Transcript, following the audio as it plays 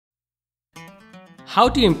How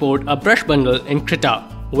to import a brush bundle in Krita.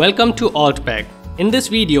 Welcome to AltPack. In this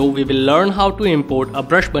video, we will learn how to import a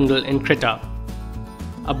brush bundle in Krita.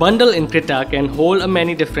 A bundle in Krita can hold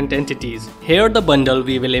many different entities. Here the bundle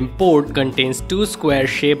we will import contains two square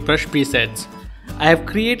shaped brush presets. I have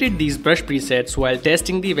created these brush presets while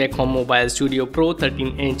testing the Wacom Mobile Studio Pro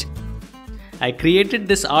 13-inch. I created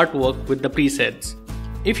this artwork with the presets.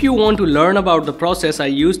 If you want to learn about the process I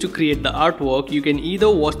used to create the artwork, you can either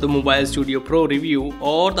watch the Mobile Studio Pro review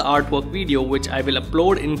or the artwork video which I will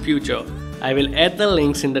upload in future. I will add the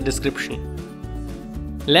links in the description.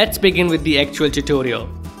 Let's begin with the actual tutorial.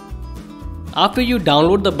 After you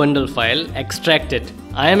download the bundle file, extract it.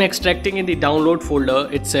 I am extracting in the download folder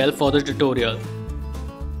itself for the tutorial.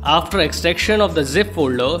 After extraction of the zip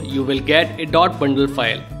folder, you will get a .bundle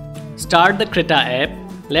file. Start the Krita app.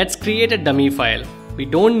 Let's create a dummy file. We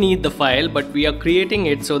don't need the file, but we are creating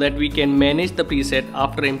it so that we can manage the preset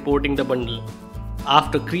after importing the bundle.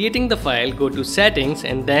 After creating the file, go to Settings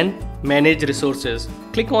and then Manage Resources.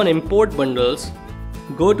 Click on Import Bundles.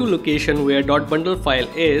 Go to location where .bundle file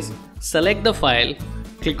is. Select the file.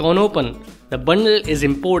 Click on Open. The bundle is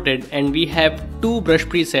imported and we have two brush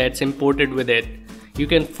presets imported with it. You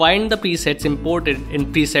can find the presets imported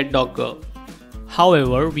in Preset Docker.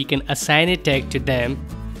 However, we can assign a tag to them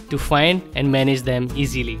to find and manage them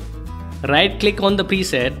easily. Right click on the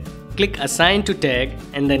preset, click Assign to Tag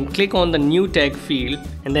and then click on the New Tag field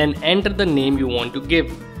and then enter the name you want to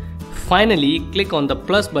give. Finally, click on the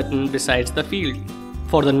plus button besides the field.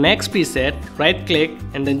 For the next preset, right click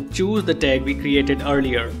and then choose the tag we created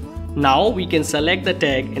earlier. Now we can select the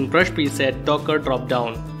tag in Brush Preset Docker drop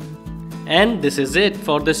down. And this is it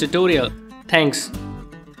for this tutorial. Thanks.